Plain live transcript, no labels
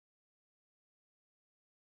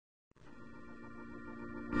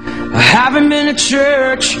I haven't been to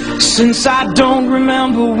church since I don't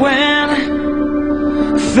remember when.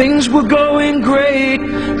 Things were going great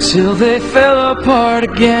till they fell apart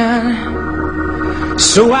again.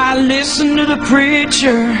 So I listened to the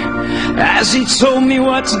preacher as he told me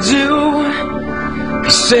what to do. He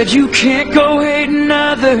said, you can't go hating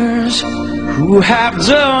others who have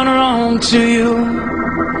done wrong to you.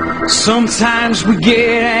 Sometimes we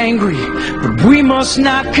get angry, but we must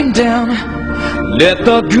not condemn. Let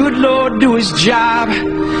the good Lord do His job,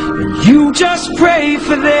 and you just pray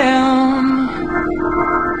for them.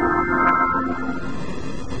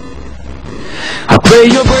 I pray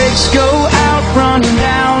your brakes go out running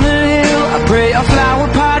down a hill. I pray a flower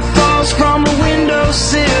pot falls from a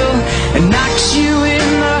windowsill and knocks you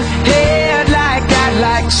in the head like I'd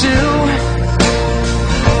like to.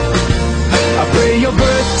 I pray your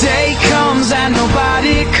birthday comes and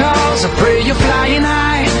nobody calls. I pray you're flying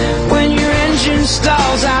high when your engine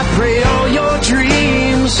stalls. I pray all your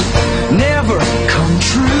dreams never come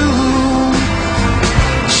true.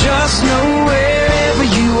 Just know wherever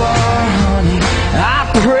you are, honey, I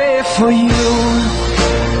pray for you.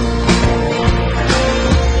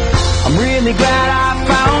 I'm really glad I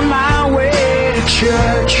found my way to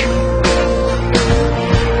church,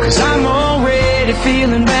 'cause I'm already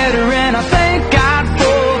feeling better, and I thank God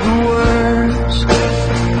for the words.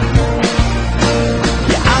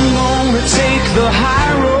 Yeah, I'm gonna take the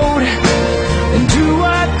high road and do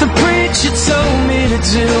what the preacher told me to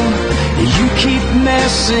do. You keep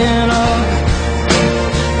messing up,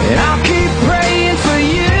 and I'll keep praying for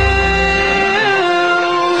you.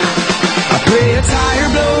 I pray a tire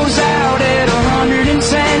blows out at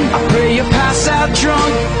 110. I pray you pass out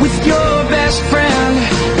drunk with your best friend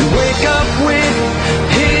and wake up with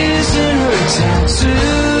his and her tattoos.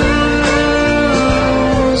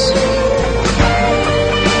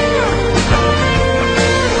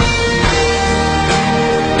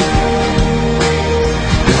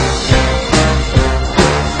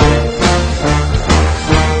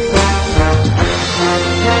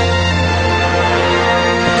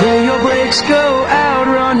 Pray your brakes go out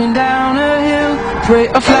running down a hill. Pray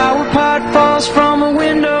a flower pot falls from a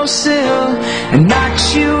windowsill and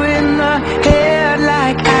knocks you in the head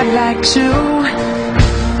like I'd like to.